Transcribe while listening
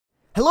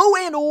Hello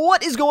and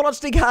what is going on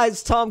today,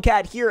 guys?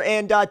 Tomcat here,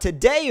 and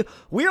today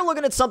we are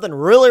looking at something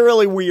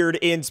really weird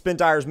in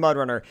SpinTires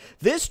MudRunner.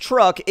 This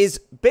truck is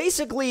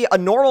basically a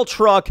normal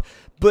truck,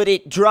 but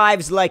it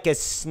drives like a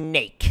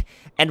snake.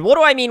 And what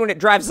do I mean when it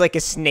drives like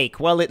a snake?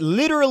 Well, it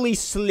literally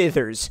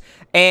slithers.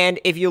 And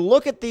if you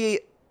look at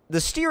the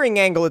steering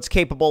angle it's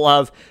capable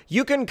of,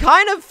 you can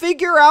kind of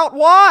figure out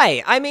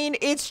why. I mean,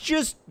 it's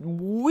just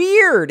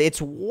weird. It's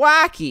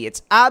wacky.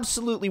 It's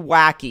absolutely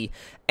wacky.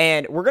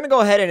 And we're going to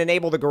go ahead and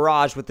enable the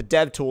garage with the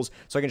dev tools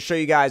so I can show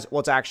you guys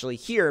what's actually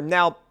here.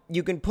 Now,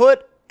 you can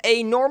put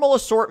a normal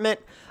assortment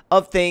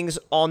of things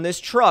on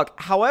this truck.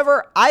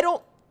 However, I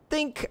don't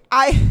know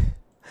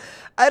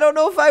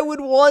if I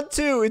would want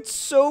to. It's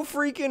so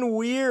freaking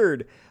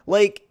weird.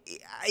 Like,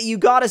 you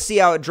gotta see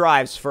how it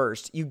drives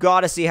first. You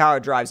gotta see how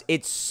it drives.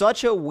 It's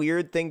such a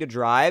weird thing to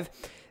drive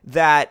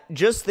that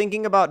just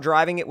thinking about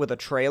driving it with a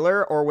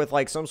trailer or with,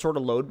 like, some sort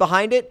of load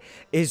behind it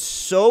is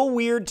so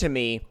weird to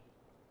me.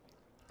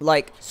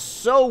 Like,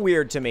 so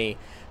weird to me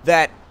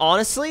that,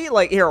 honestly,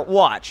 like, here,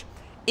 watch.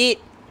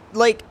 It's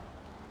like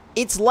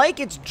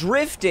it's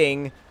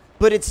drifting,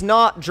 but it's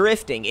not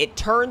drifting. It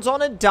turns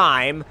on a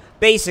dime,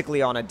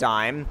 basically on a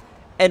dime,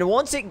 and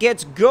once it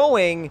gets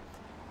going,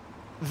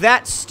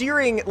 that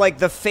steering, like,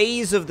 the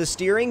phase of the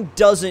steering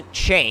doesn't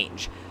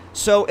change.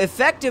 So,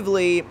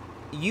 effectively,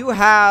 you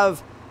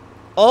have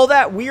all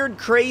that weird,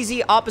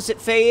 crazy,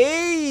 opposite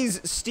phase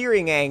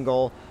steering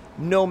angle,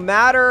 no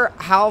matter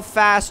how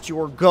fast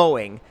you're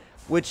going,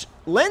 which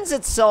lends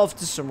itself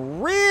to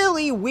some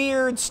really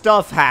weird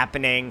stuff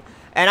happening.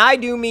 And I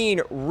do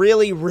mean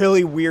really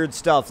weird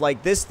stuff.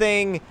 Like, this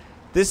thing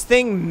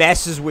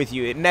messes with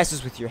you. It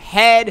messes with your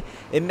head.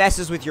 It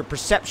messes with your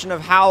perception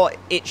of how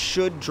it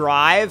should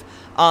drive.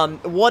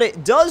 What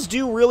it does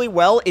do really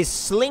well is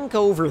slink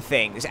over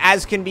things,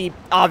 as can be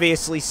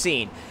obviously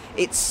seen.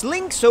 It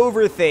slinks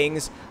over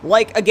things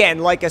like, again,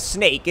 like a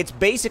snake. It's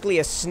basically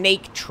a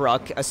snake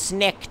truck, a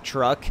snack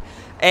truck.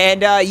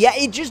 And, yeah,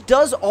 it just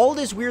does all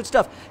this weird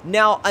stuff.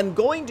 Now, I'm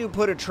going to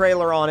put a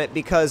trailer on it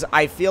because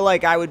I feel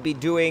like I would be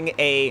doing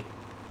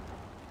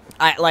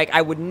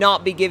I would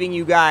not be giving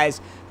you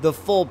guys the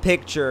full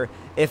picture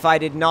if I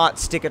did not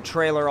stick a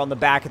trailer on the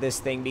back of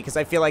this thing, because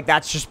I feel like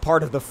that's just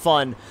part of the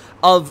fun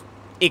of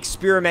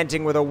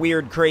experimenting with a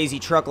weird, crazy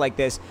truck like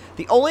this.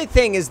 The only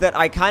thing is that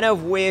I kind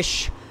of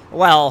wish,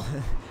 well,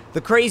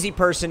 the crazy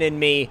person in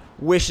me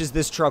wishes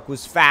this truck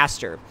was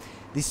faster.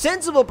 The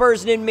sensible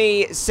person in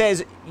me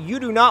says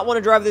you do not want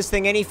to drive this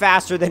thing any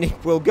faster than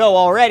it will go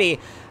already,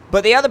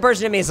 but the other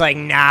person in me is like,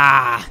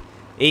 nah,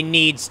 it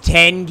needs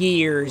 10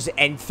 gears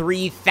and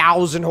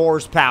 3,000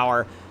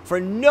 horsepower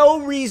for no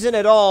reason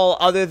at all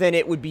other than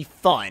it would be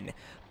fun.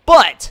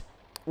 But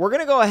we're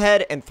going to go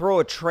ahead and throw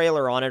a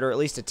trailer on it, or at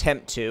least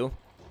attempt to.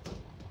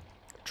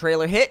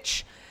 Trailer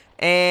hitch,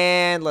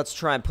 and let's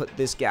try and put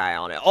this guy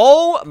on it.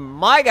 Oh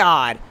my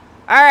god.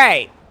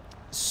 Alright,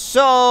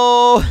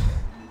 so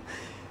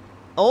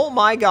oh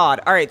my god.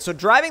 Alright, so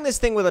driving this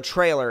thing with a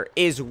trailer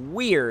is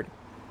weird.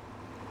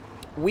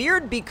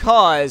 Weird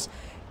because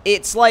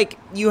it's like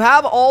you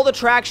have all the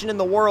traction in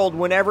the world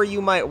whenever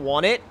you might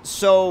want it,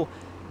 so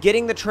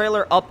getting the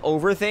trailer up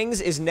over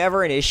things is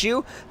never an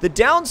issue. The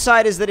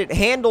downside is that it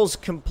handles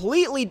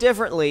completely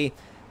differently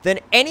than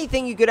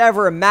anything you could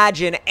ever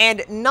imagine,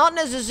 and not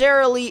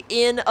necessarily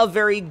in a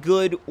very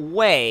good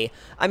way.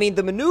 I mean,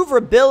 the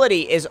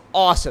maneuverability is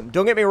awesome.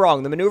 Don't get me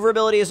wrong, the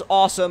maneuverability is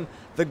awesome.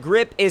 The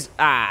grip is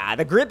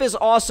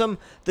awesome.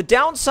 The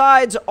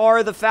downsides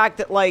are the fact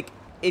that, like,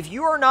 if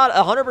you are not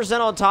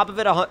 100% on top of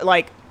it,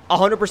 like,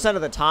 100%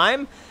 of the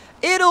time,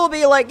 it'll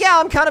be like, yeah,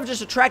 I'm kind of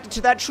just attracted to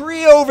that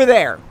tree over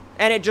there.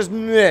 And it just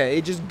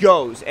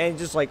goes, and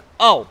it's just like,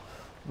 oh,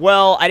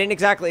 well, I didn't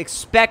exactly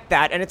expect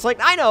that, and it's like,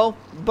 I know,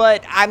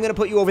 but I'm gonna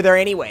put you over there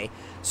anyway.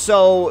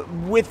 So,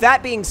 with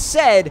that being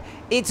said,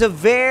 it's a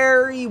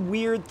very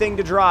weird thing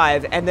to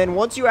drive, and then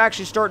once you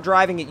actually start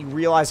driving it, you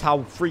realize how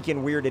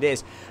freaking weird it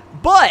is.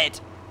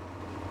 But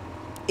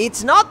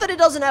it's not that it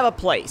doesn't have a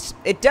place.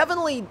 It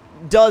definitely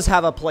does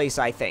have a place,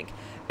 I think.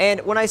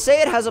 And when I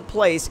say it has a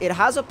place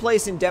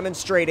in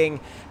demonstrating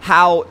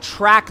how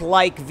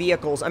track-like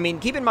vehicles, I mean,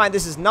 keep in mind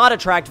this is not a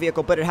tracked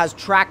vehicle, but it has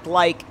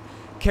track-like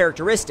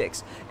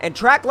characteristics. And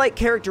track-like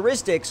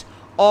characteristics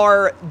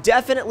are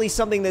definitely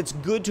something that's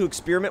good to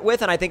experiment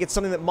with, and I think it's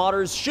something that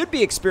modders should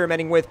be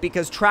experimenting with,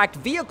 because tracked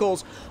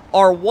vehicles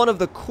are one of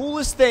the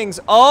coolest things.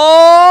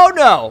 Oh,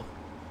 no!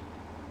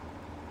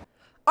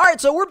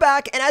 Alright, so we're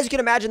back, and as you can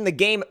imagine, the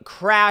game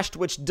crashed,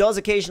 which does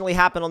occasionally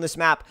happen on this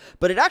map,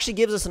 but it actually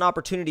gives us an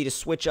opportunity to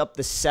switch up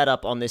the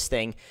setup on this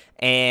thing,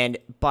 and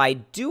by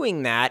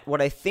doing that,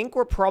 what I think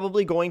we're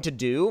probably going to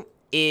do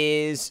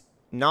is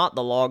not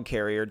the log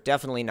carrier,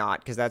 definitely not,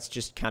 because that's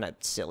just kind of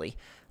silly,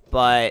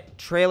 but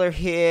trailer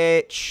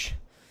hitch,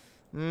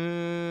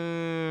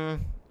 trying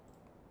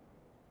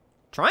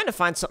to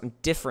find something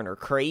different or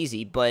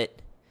crazy,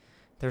 but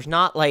there's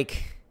not,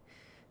 like,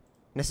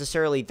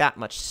 necessarily that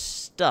much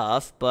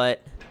stuff,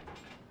 but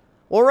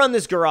we'll run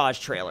this garage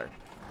trailer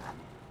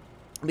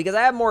because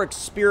I have more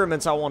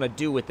experiments I want to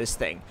do with this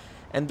thing.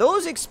 And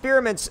those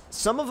experiments,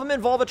 some of them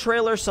involve a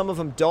trailer, some of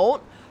them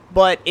don't.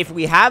 But if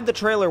we have the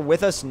trailer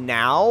with us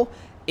now,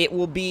 it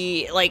will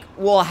be, like,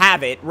 we'll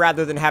have it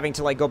rather than having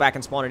to, like, go back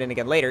and spawn it in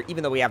again later.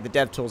 Even though we have the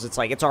dev tools, it's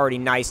like, it's already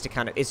nice to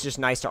kind of, it's just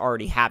nice to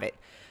already have it.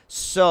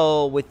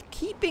 So, with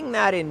keeping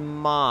that in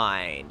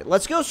mind,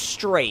 let's go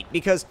straight,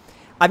 because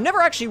I've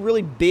never actually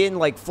really been,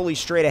 like, fully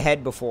straight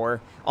ahead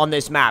before on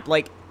this map.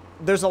 Like,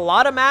 there's a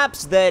lot of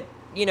maps that,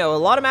 you know, a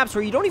lot of maps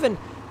where you don't even,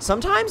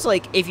 sometimes,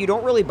 like, if you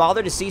don't really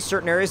bother to see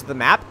certain areas of the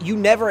map, you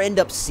never end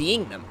up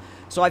seeing them.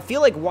 So I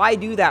feel like, why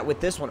do that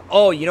with this one?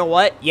 Oh, you know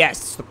what? Yes,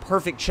 it's the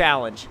perfect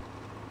challenge.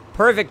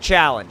 Perfect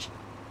challenge.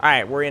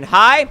 Alright, we're in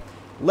high.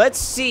 Let's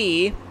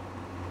see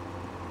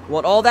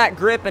what all that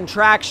grip and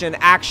traction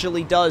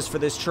actually does for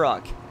this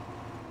truck.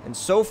 And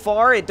so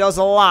far, it does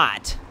a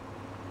lot.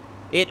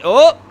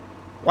 Oh!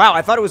 Wow,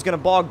 I thought it was going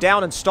to bog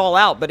down and stall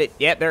out, but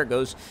yeah, there it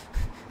goes.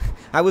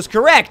 I was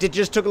correct. It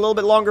just took a little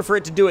bit longer for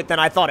it to do it than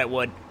I thought it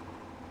would.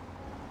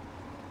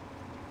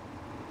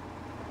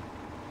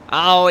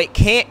 Oh, it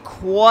can't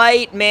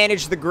quite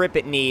manage the grip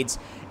it needs.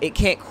 It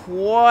can't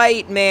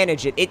quite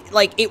manage it.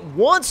 It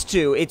wants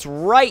to. It's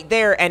right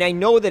there, and I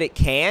know that it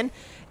can.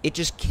 It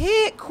just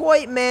can't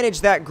quite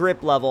manage that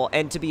grip level.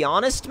 And to be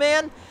honest,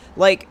 man,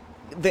 like,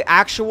 the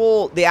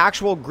actual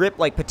grip,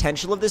 like,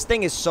 potential of this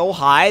thing is so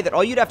high that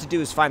all you'd have to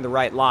do is find the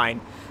right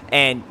line,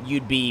 and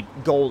you'd be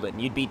golden.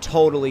 You'd be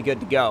totally good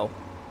to go.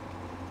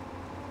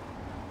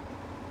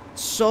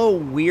 So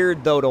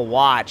weird, though, to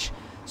watch.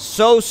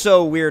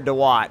 So weird to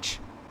watch.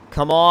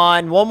 Come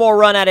on, one more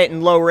run at it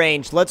in low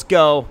range. Let's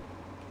go.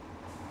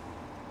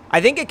 I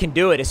think it can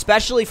do it,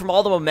 especially from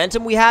all the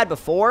momentum we had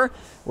before.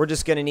 We're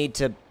just going to need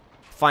to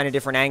find a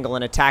different angle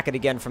and attack it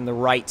again from the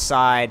right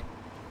side.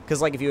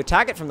 Because, like, if you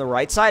attack it from the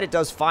right side, it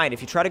does fine.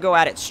 If you try to go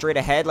at it straight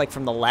ahead, like,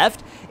 from the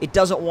left, it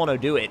doesn't want to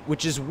do it.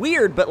 Which is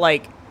weird, but,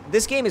 like,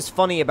 this game is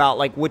funny about,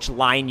 like, which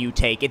line you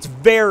take. It's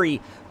very,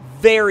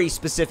 very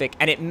specific,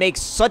 and it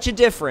makes such a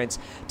difference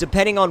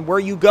depending on where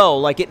you go.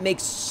 Like, it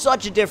makes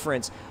such a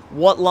difference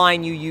what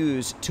line you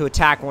use to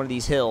attack one of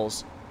these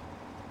hills.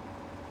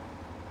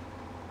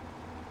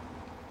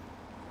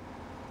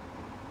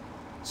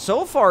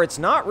 So far, it's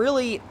not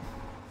really...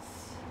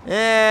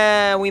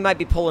 we might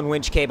be pulling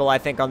winch cable, I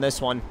think, on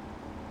this one.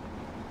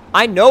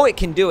 I know it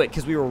can do it,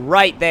 because we were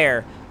right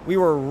there. We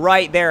were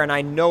right there, and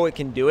I know it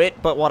can do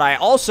it. But what I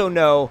also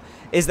know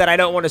is that I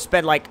don't want to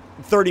spend, like,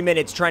 30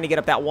 minutes trying to get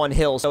up that one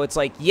hill. So it's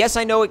like, yes,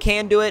 I know it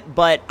can do it,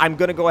 but I'm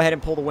going to go ahead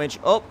and pull the winch.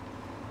 Oh,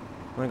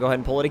 I'm going to go ahead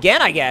and pull it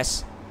again, I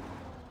guess.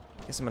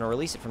 I guess I'm going to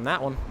release it from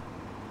that one.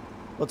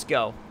 Let's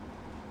go.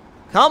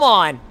 Come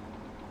on.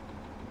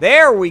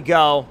 There we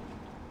go.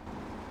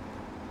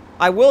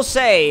 I will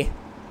say,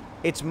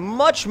 it's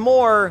much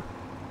more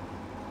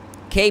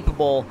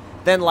capable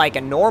than, like,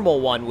 a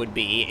normal one would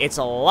be. It's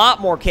a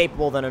lot more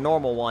capable than a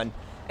normal one.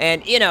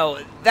 And, you know,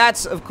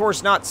 that's, of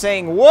course, not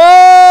saying...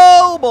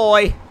 Whoa,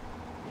 boy!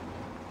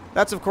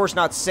 That's, of course,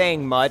 not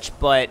saying much,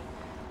 but,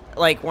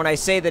 like, when I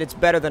say that it's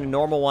better than a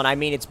normal one, I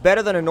mean it's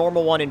better than a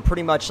normal one in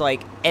pretty much,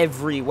 like,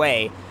 every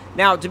way.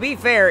 Now, to be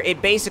fair,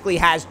 it basically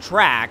has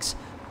tracks,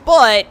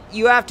 but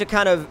you have to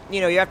kind of,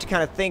 you know, you have to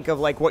kind of think of,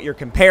 like, what you're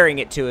comparing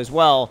it to as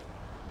well.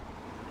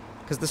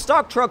 Because the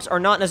stock trucks are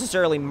not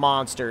necessarily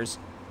monsters.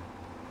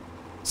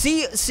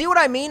 See what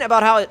I mean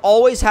about how it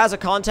always has a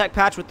contact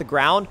patch with the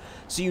ground?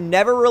 So you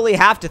never really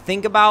have to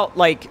think about,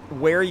 like,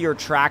 where your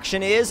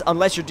traction is,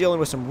 unless you're dealing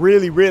with some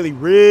really, really,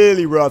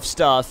 really rough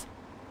stuff.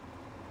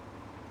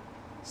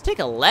 Let's take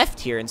a left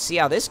here and see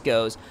how this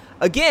goes.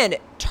 Again,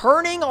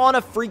 turning on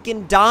a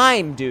freaking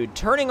dime, dude.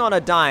 Turning on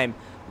a dime.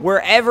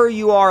 Wherever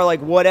you are,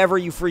 like, whatever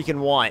you freaking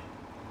want.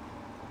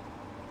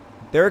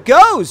 There it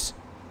goes!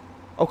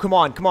 Oh, come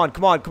on, come on,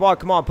 come on, come on,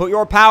 come on. Put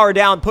your power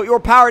down. Put your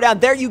power down.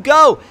 There you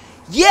go.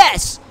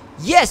 Yes!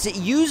 Yes, it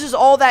uses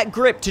all that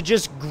grip to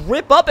just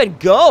grip up and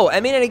go. I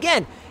mean, and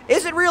again,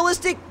 is it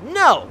realistic?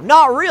 No,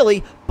 not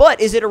really.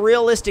 But is it a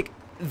realistic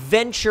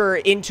venture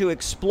into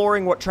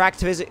exploring what track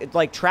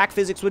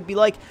physics would be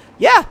like?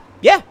 Yeah,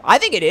 I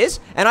think it is.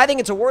 And I think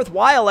it's a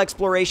worthwhile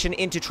exploration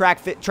into track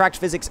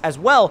physics as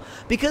well,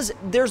 because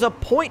there's a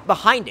point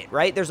behind it,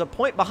 right? There's a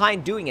point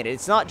behind doing it.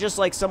 It's not just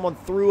like someone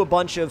threw a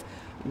bunch of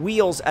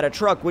wheels at a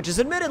truck, which is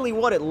admittedly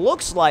what it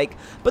looks like,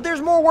 but there's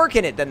more work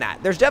in it than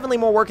that. There's definitely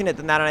more work in it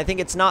than that, and I think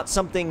it's not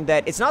something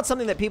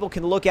that people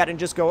can look at and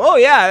just go, oh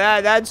yeah,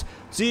 that's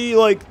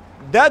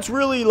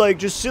really, like,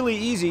 just silly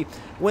easy,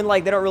 when,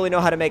 like, they don't really know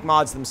how to make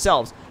mods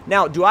themselves.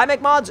 Now, do I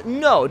make mods?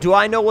 No. Do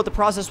I know what the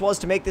process was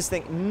to make this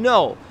thing?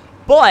 No.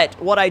 But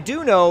what I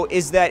do know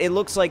is that it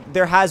looks like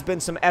there has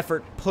been some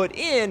effort put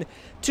in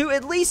to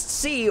at least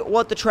see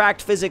what the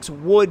tracked physics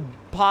would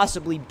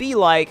possibly be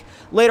like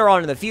later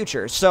on in the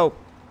future. So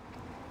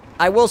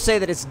I will say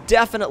that it's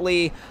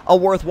definitely a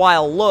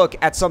worthwhile look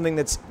at something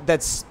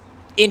that's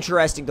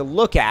interesting to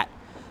look at.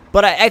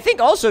 But I think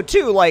also,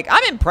 too, like,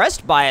 I'm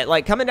impressed by it.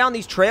 Like, coming down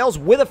these trails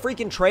with a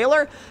freaking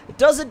trailer, it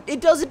does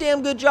a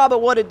damn good job at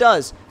what it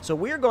does. So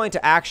we're going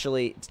to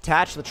actually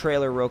detach the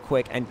trailer real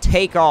quick and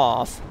take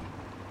off.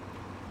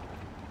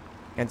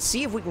 And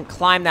see if we can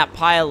climb that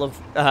pile of,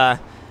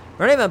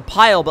 Not even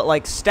pile, but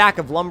like stack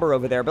of lumber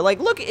over there. But like,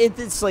 look,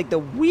 it's like the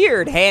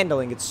weird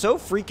handling. It's so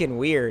freaking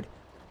weird.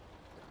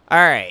 All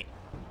right.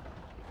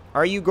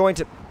 Are you going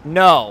to...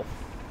 No.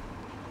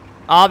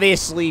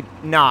 Obviously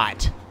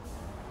not.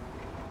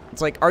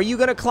 It's like, are you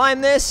going to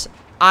climb this?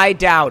 I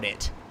doubt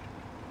it.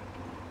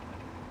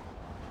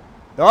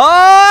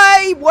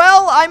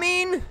 Well, I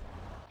mean...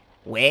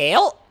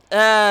 Well,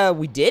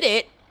 we did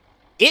it.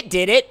 It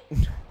did it.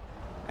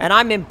 And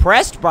I'm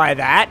impressed by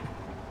that.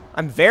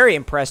 I'm very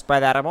impressed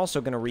by that. I'm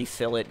also going to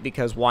refill it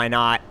because why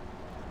not?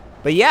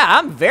 But yeah,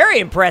 I'm very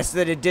impressed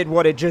that it did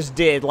what it just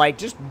did. Like,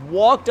 just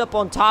walked up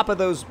on top of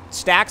those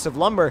stacks of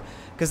lumber.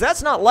 Because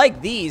that's not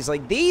like these.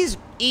 Like, these,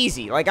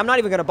 easy. Like, I'm not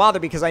even going to bother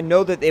because I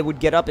know that it would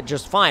get up it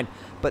just fine.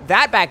 But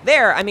that back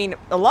there, I mean,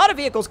 a lot of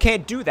vehicles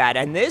can't do that.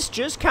 And this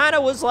just kind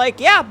of was like,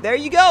 yeah, there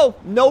you go.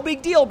 No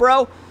big deal,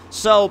 bro.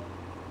 So,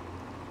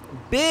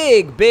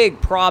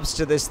 big props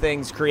to this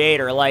thing's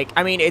creator. Like,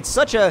 I mean, it's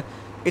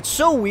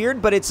so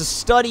weird, but it's a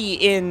study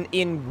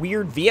in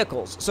weird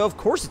vehicles. So of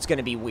course it's going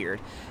to be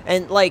weird.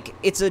 And like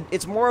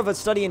it's more of a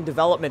study in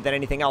development than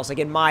anything else, like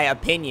in my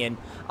opinion.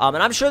 And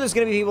I'm sure there's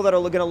going to be people that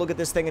are going to look at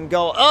this thing and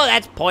go, "Oh,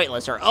 that's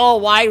pointless," or "Oh,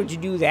 why would you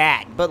do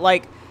that?" But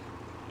like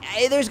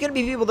there's going to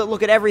be people that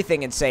look at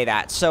everything and say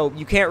that. So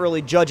you can't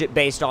really judge it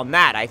based on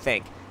that, I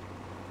think.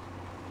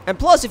 And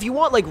plus, if you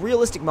want like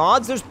realistic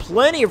mods, there's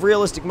plenty of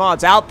realistic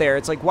mods out there.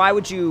 It's like, why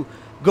would you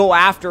go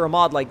after a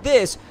mod like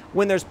this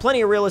when there's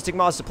plenty of realistic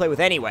mods to play with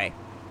anyway?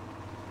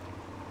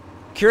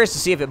 Curious to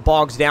see if it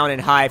bogs down in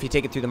high if you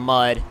take it through the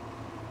mud.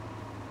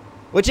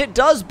 Which it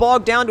does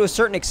bog down to a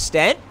certain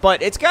extent,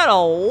 but it's got a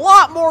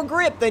lot more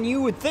grip than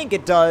you would think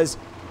it does,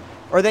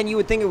 or than you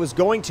would think it was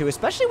going to,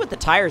 especially with the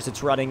tires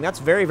it's running. That's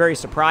very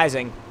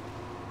surprising.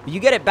 You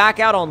get it back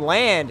out on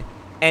land,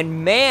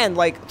 and man,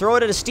 like, throw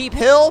it at a steep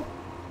hill,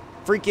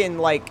 freaking,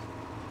 like,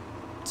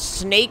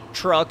 snake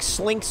truck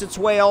slinks its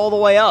way all the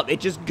way up.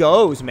 It just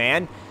goes,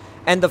 man.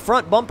 And the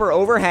front bumper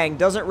overhang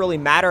doesn't really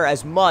matter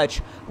as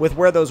much with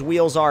where those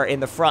wheels are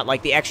in the front,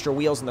 like the extra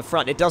wheels in the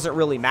front. It doesn't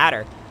really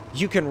matter.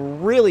 You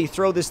can really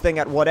throw this thing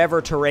at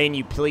whatever terrain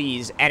you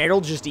please, and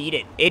it'll just eat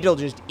it. It'll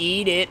just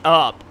eat it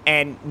up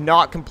and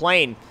not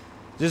complain.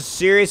 Just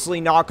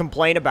seriously not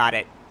complain about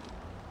it.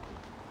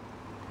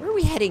 Where are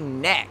we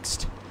heading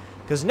next?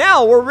 Because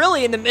now we're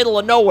really in the middle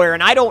of nowhere,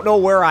 and I don't know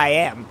where I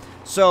am.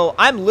 So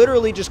I'm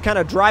literally just kind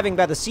of driving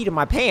by the seat of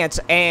my pants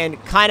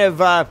and kind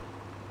of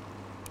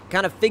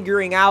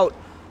figuring out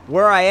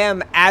where I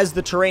am as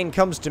the terrain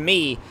comes to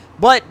me.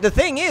 But the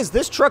thing is,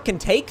 this truck can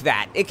take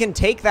that. It can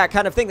take that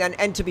kind of thing.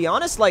 And to be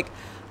honest, like,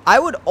 I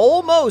would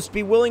almost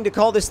be willing to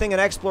call this thing an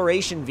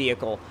exploration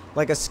vehicle.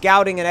 Like a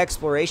scouting and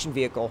exploration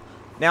vehicle.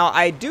 Now,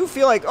 I do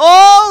feel like,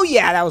 oh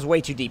yeah, that was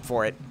way too deep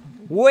for it.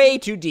 Way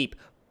too deep.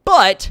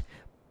 But,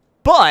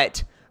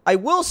 I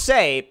will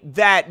say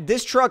that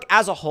this truck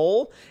as a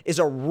whole is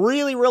a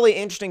really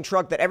interesting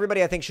truck that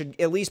everybody I think should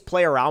at least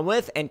play around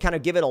with and kind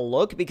of give it a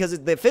look, because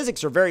the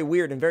physics are very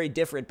weird and very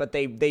different, but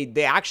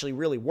they actually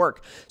really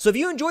work. So if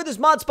you enjoyed this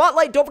mod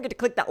spotlight, don't forget to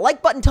click that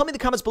like button. Tell me in the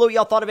comments below what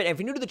y'all thought of it. And if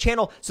you're new to the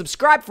channel,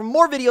 subscribe for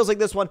more videos like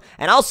this one,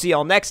 and I'll see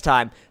y'all next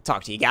time.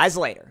 Talk to you guys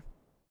later.